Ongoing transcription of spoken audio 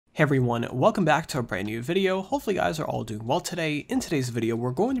Hey everyone, welcome back to a brand new video. Hopefully you guys are all doing well today. In today's video, we're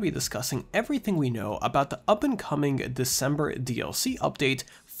going to be discussing everything we know about the up and coming December DLC update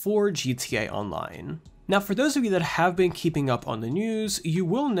for GTA Online. Now, for those of you that have been keeping up on the news, you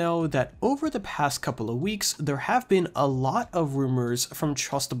will know that over the past couple of weeks, there have been a lot of rumors from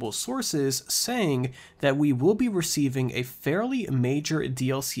trustable sources saying that we will be receiving a fairly major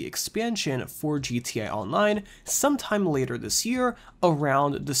DLC expansion for GTA Online sometime later this year,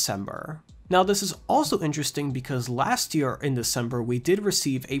 around December. Now, this is also interesting because last year in December, we did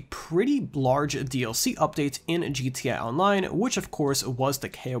receive a pretty large DLC update in GTA Online, which of course was the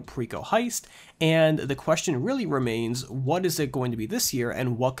Cayo Perico heist, and the question really remains, what is it going to be this year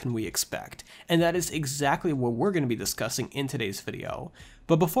and what can we expect? And that is exactly what we're going to be discussing in today's video.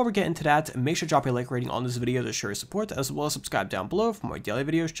 But before we get into that, make sure to drop a like rating on this video to show your support, as well as subscribe down below for more daily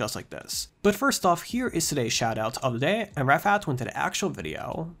videos just like this. But first off, here is today's shoutout of the day, and right out into the actual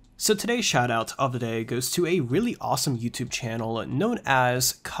video. So today's shoutout of the day goes to a really awesome YouTube channel known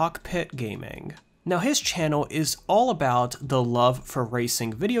as Cockpit Gaming. Now, his channel is all about the love for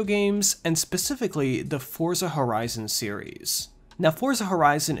racing video games, and specifically the Forza Horizon series. Now, Forza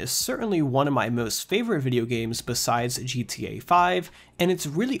Horizon is certainly one of my most favorite video games besides GTA 5, and it's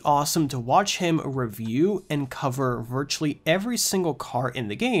really awesome to watch him review and cover virtually every single car in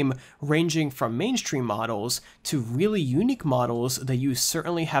the game, ranging from mainstream models to really unique models that you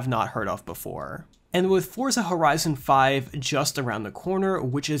certainly have not heard of before. And with Forza Horizon 5 just around the corner,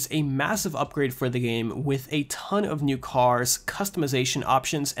 which is a massive upgrade for the game with a ton of new cars, customization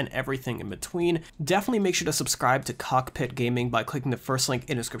options, and everything in between, definitely make sure to subscribe to Cockpit Gaming by clicking the first link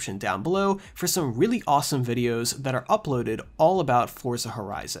in the description down below for some really awesome videos that are uploaded all about Forza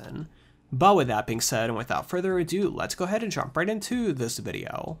Horizon. But with that being said, and without further ado, let's go ahead and jump right into this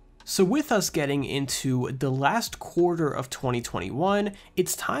video. So with us getting into the last quarter of 2021,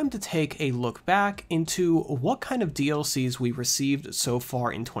 it's time to take a look back into what kind of DLCs we received so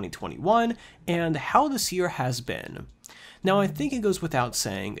far in 2021 and how this year has been. Now, I think it goes without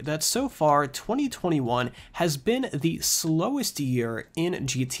saying that so far 2021 has been the slowest year in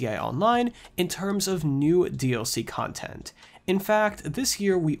GTA Online in terms of new DLC content. In fact, this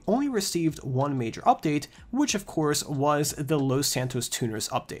year we only received one major update, which of course was the Los Santos Tuners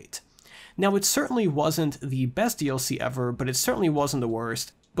update. Now, it certainly wasn't the best DLC ever, but it certainly wasn't the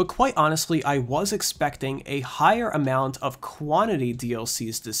worst. But quite honestly, I was expecting a higher amount of quantity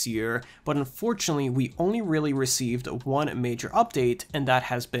DLCs this year, but unfortunately we only really received one major update, and that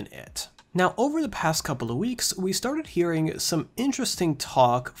has been it. Now, over the past couple of weeks, we started hearing some interesting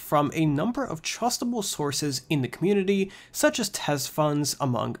talk from a number of trustable sources in the community, such as Tez Funds,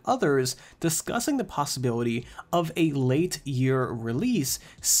 among others, discussing the possibility of a late year release,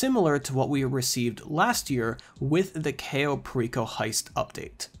 similar to what we received last year with the Cayo Perico heist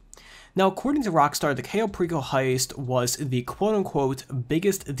update. Now, according to Rockstar, the Cayo Perico heist was the quote-unquote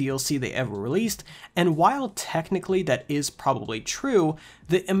biggest DLC they ever released, and while technically that is probably true,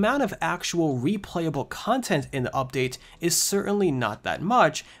 the amount of actual replayable content in the update is certainly not that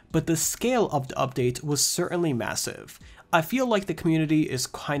much, but the scale of the update was certainly massive. I feel like the community is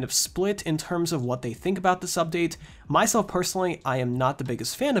kind of split in terms of what they think about this update. Myself personally, I am not the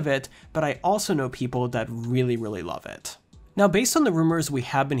biggest fan of it, but I also know people that really love it. Now, based on the rumors we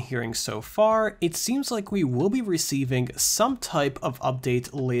have been hearing so far, it seems like we will be receiving some type of update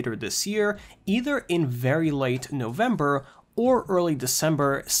later this year, either in very late November or early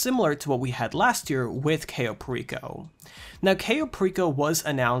December, similar to what we had last year with Cayo Perico. Now, Cayo Perico was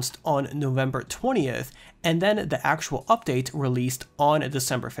announced on November 20th, and then the actual update released on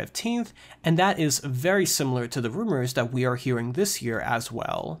December 15th, and that is very similar to the rumors that we are hearing this year as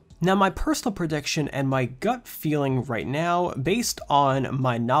well. Now, my personal prediction and my gut feeling right now, based on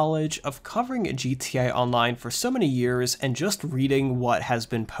my knowledge of covering GTA Online for so many years and just reading what has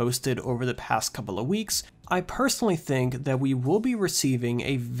been posted over the past couple of weeks, I personally think that we will be receiving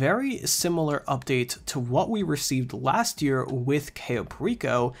a very similar update to what we received last year with Cayo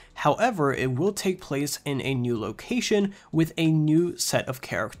Perico. However, it will take place in a new location with a new set of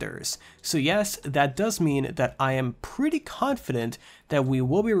characters. So yes, that does mean that I am pretty confident that we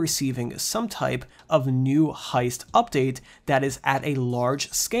will be receiving some type of new heist update that is at a large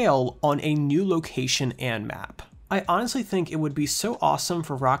scale on a new location and map. I honestly think it would be so awesome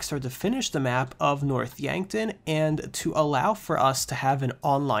for Rockstar to finish the map of North Yankton and to allow for us to have an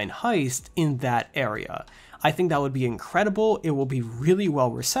online heist in that area. I think that would be incredible, it will be really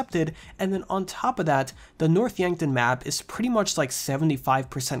well received, and then on top of that, the North Yankton map is pretty much like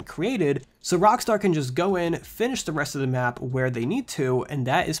 75% created, so Rockstar can just go in, finish the rest of the map where they need to, and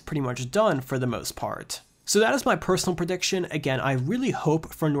that is pretty much done for the most part. So that is my personal prediction. Again, I really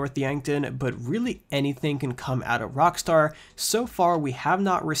hope for North Yankton, but really anything can come out of Rockstar. So far, we have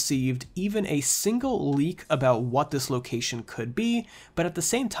not received even a single leak about what this location could be, but at the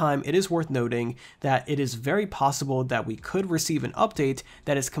same time, it is worth noting that it is very possible that we could receive an update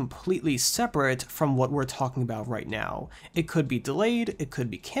that is completely separate from what we're talking about right now. It could be delayed, it could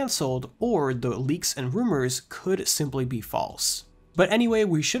be cancelled, or the leaks and rumors could simply be false. But anyway,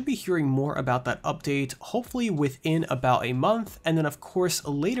 we should be hearing more about that update, hopefully within about a month, and then of course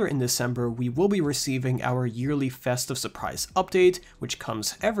later in December we will be receiving our yearly festive surprise update, which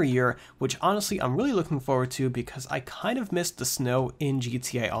comes every year, which honestly I'm really looking forward to because I kind of missed the snow in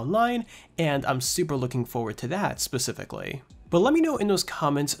GTA Online, and I'm super looking forward to that specifically. But let me know in those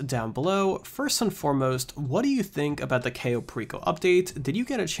comments down below, first and foremost, what do you think about the Cayo Perico update? Did you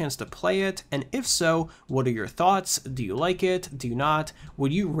get a chance to play it? And if so, what are your thoughts? Do you like it? Do you not?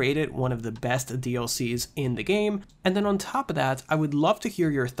 Would you rate it one of the best DLCs in the game? And then on top of that, I would love to hear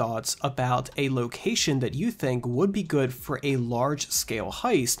your thoughts about a location that you think would be good for a large-scale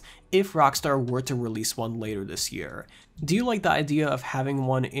heist if Rockstar were to release one later this year. Do you like the idea of having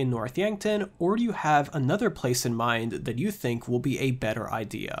one in North Yankton, or do you have another place in mind that you think will be a better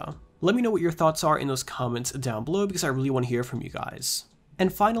idea? Let me know what your thoughts are in those comments down below because I really want to hear from you guys.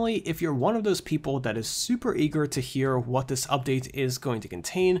 And finally, if you're one of those people that is super eager to hear what this update is going to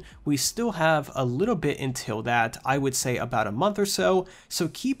contain, we still have a little bit until that, I would say about a month or so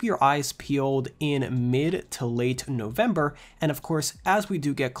keep your eyes peeled in mid to late November, and of course, as we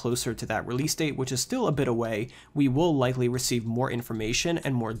do get closer to that release date, which is still a bit away, we will likely receive more information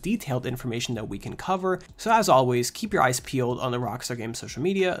and more detailed information that we can cover. So as always, keep your eyes peeled on the Rockstar Games social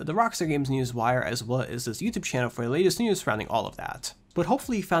media, the Rockstar Games Newswire, as well as this YouTube channel for the latest news surrounding all of that. But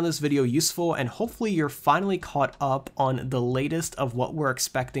hopefully you found this video useful, and hopefully you're finally caught up on the latest of what we're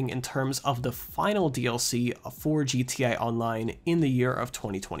expecting in terms of the final DLC for GTA Online in the year of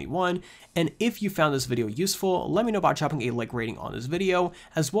 2021. And if you found this video useful, let me know by dropping a like rating on this video,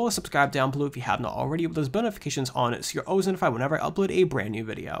 as well as subscribe down below if you haven't already with those notifications on so you're always notified whenever I upload a brand new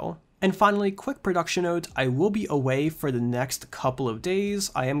video. And finally, quick production note, I will be away for the next couple of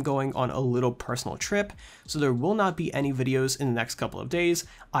days. I am going on a little personal trip, so there will not be any videos in the next couple of days.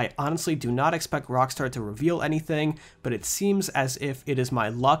 I honestly do not expect Rockstar to reveal anything, but it seems as if it is my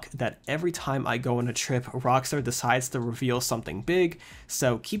luck that every time I go on a trip, Rockstar decides to reveal something big.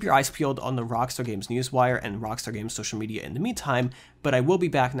 So keep your eyes peeled on the Rockstar Games Newswire and Rockstar Games social media in the meantime, but I will be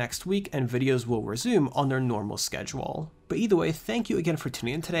back next week and videos will resume on their normal schedule. But either way, thank you again for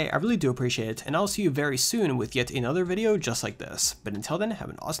tuning in today, I really do appreciate it, and I'll see you very soon with yet another video just like this. But until then, have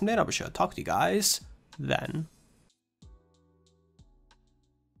an awesome day, and I'll be sure to talk to you guys then.